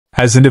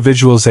As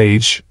individuals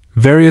age,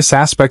 various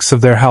aspects of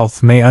their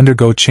health may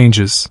undergo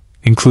changes,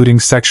 including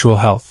sexual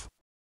health.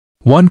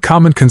 One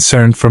common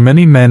concern for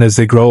many men as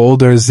they grow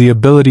older is the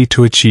ability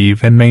to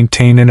achieve and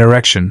maintain an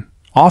erection,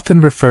 often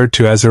referred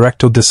to as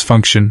erectile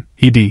dysfunction,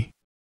 ED.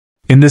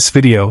 In this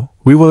video,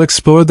 we will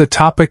explore the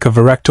topic of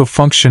erectile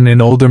function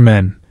in older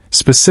men,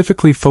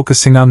 specifically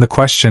focusing on the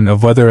question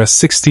of whether a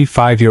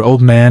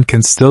 65-year-old man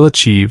can still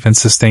achieve and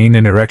sustain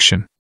an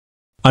erection.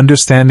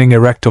 Understanding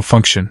erectile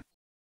function.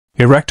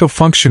 Erectile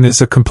function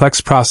is a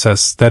complex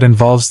process that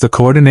involves the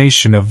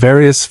coordination of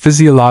various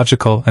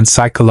physiological and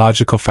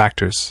psychological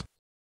factors.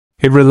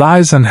 It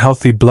relies on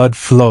healthy blood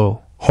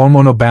flow,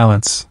 hormonal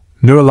balance,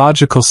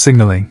 neurological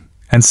signaling,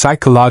 and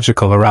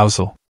psychological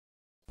arousal.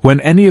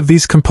 When any of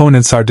these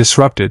components are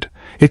disrupted,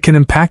 it can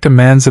impact a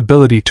man's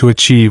ability to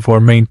achieve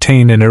or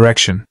maintain an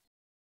erection.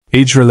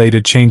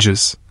 Age-related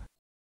changes.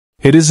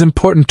 It is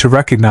important to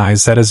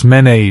recognize that as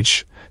men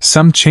age,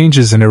 some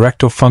changes in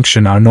erectile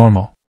function are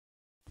normal.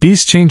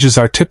 These changes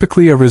are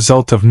typically a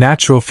result of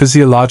natural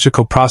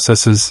physiological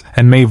processes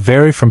and may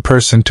vary from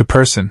person to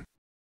person.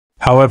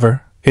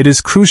 However, it is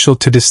crucial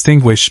to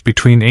distinguish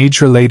between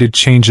age-related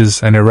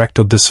changes and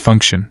erectile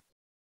dysfunction.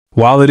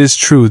 While it is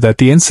true that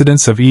the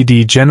incidence of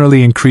ED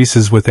generally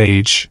increases with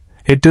age,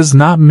 it does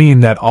not mean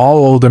that all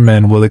older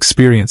men will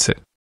experience it.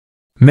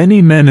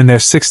 Many men in their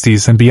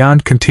 60s and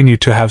beyond continue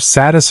to have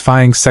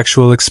satisfying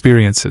sexual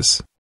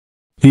experiences.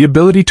 The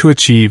ability to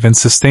achieve and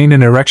sustain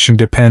an erection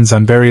depends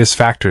on various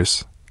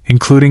factors,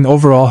 including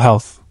overall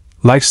health,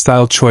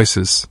 lifestyle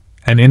choices,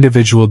 and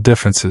individual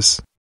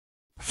differences.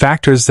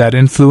 Factors that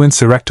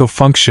influence erectile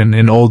function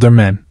in older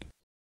men.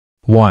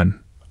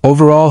 1.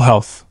 Overall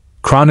health.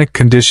 Chronic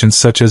conditions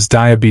such as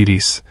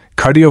diabetes,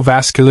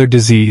 cardiovascular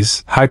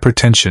disease,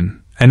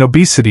 hypertension, and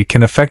obesity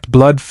can affect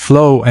blood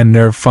flow and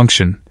nerve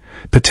function,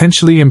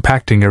 potentially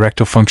impacting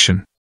erectile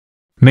function.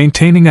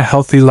 Maintaining a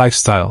healthy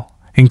lifestyle,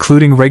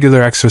 including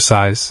regular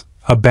exercise,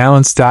 a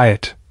balanced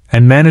diet,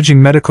 and managing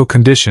medical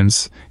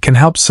conditions, can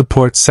help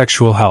support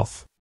sexual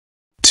health.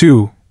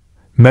 2.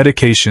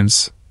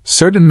 Medications.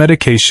 Certain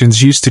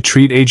medications used to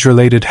treat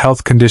age-related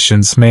health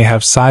conditions may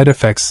have side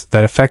effects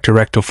that affect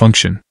erectile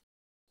function.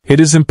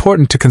 It is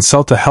important to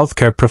consult a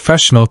healthcare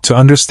professional to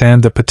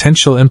understand the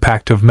potential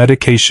impact of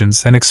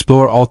medications and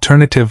explore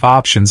alternative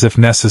options if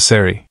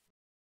necessary.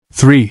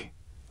 3.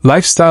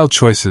 Lifestyle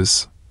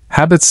choices.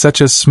 Habits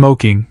such as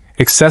smoking,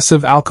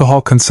 excessive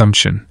alcohol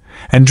consumption,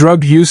 and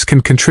drug use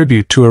can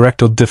contribute to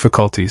erectile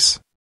difficulties.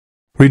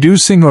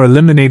 Reducing or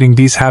eliminating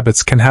these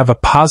habits can have a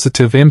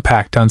positive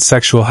impact on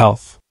sexual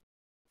health.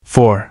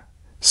 4.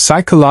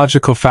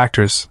 Psychological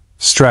factors.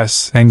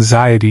 Stress,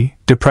 anxiety,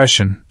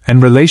 depression,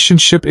 and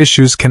relationship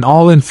issues can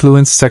all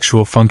influence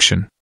sexual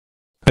function.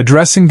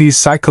 Addressing these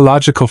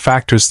psychological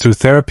factors through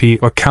therapy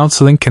or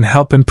counseling can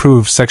help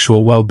improve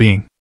sexual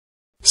well-being.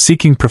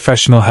 Seeking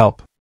professional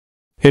help.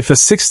 If a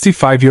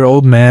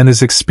 65-year-old man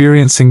is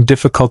experiencing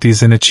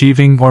difficulties in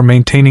achieving or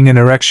maintaining an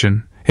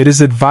erection, it is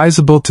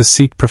advisable to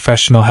seek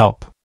professional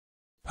help.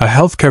 A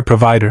healthcare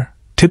provider,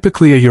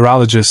 typically a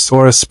urologist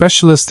or a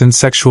specialist in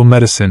sexual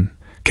medicine,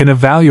 can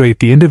evaluate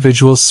the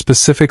individual's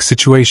specific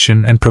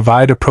situation and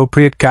provide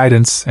appropriate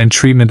guidance and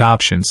treatment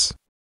options.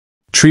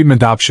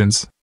 Treatment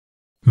options.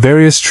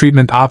 Various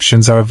treatment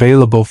options are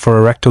available for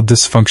erectile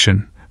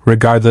dysfunction,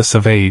 regardless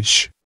of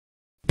age.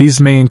 These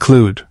may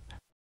include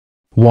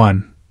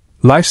 1.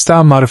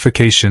 Lifestyle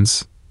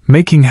modifications.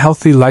 Making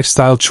healthy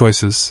lifestyle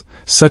choices,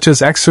 such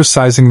as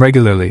exercising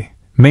regularly,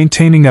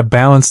 maintaining a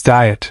balanced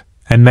diet,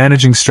 and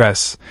managing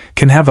stress,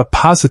 can have a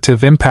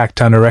positive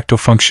impact on erectile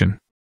function.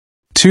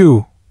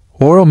 2.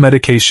 Oral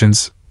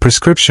medications.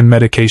 Prescription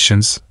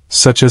medications,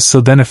 such as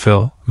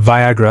sildenafil,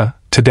 Viagra,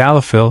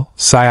 tadalafil,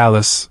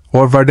 Cialis,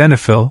 or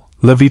vardenafil,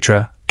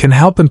 Levitra, can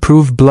help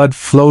improve blood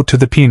flow to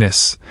the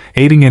penis,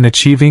 aiding in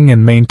achieving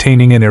and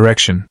maintaining an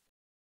erection.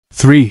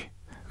 3.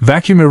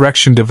 Vacuum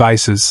erection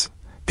devices.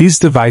 These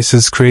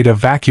devices create a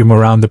vacuum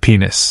around the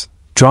penis,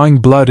 drawing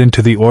blood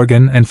into the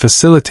organ and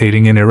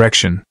facilitating an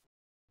erection.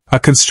 A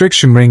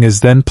constriction ring is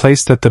then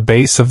placed at the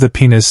base of the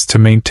penis to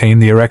maintain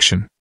the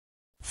erection.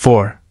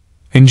 4.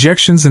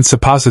 Injections and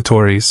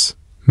suppositories.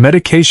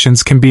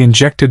 Medications can be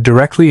injected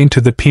directly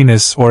into the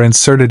penis or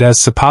inserted as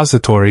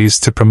suppositories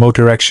to promote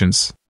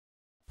erections.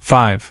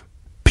 5.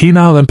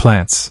 Penile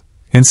implants.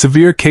 In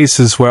severe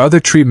cases where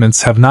other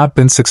treatments have not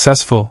been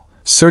successful,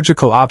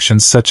 surgical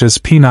options such as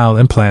penile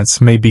implants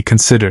may be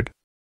considered.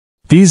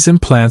 These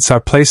implants are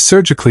placed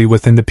surgically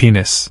within the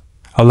penis,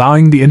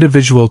 allowing the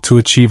individual to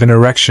achieve an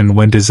erection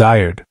when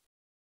desired.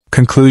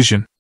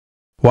 Conclusion.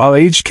 While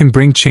age can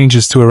bring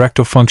changes to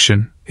erectile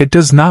function, it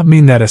does not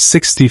mean that a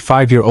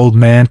 65-year-old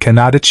man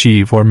cannot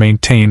achieve or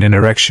maintain an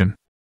erection.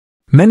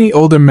 Many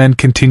older men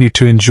continue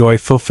to enjoy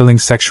fulfilling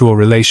sexual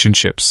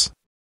relationships.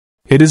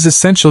 It is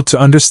essential to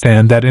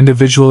understand that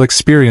individual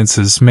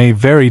experiences may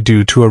vary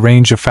due to a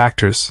range of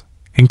factors,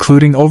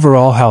 including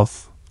overall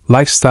health,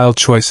 lifestyle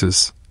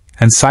choices,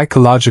 and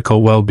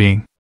psychological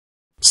well-being.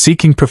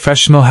 Seeking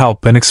professional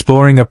help and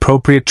exploring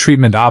appropriate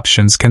treatment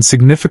options can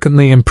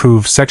significantly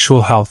improve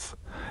sexual health,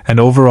 and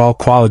overall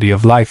quality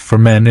of life for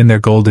men in their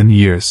golden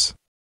years.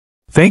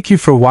 Thank you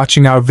for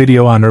watching our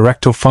video on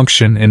erectile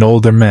function in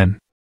older men.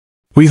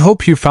 We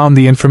hope you found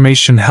the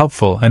information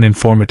helpful and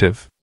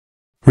informative.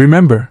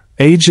 Remember,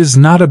 age is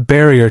not a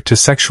barrier to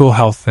sexual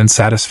health and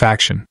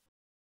satisfaction.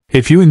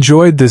 If you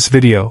enjoyed this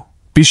video,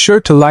 be sure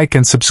to like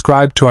and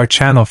subscribe to our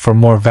channel for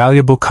more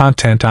valuable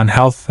content on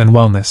health and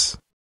wellness.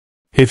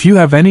 If you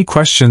have any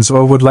questions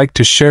or would like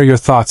to share your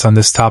thoughts on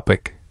this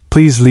topic,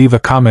 please leave a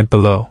comment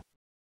below.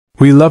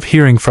 We love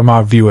hearing from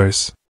our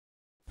viewers.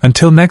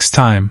 Until next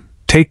time,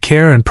 take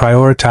care and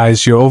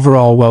prioritize your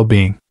overall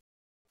well-being.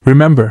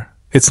 Remember,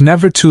 it's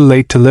never too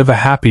late to live a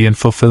happy and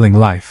fulfilling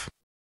life.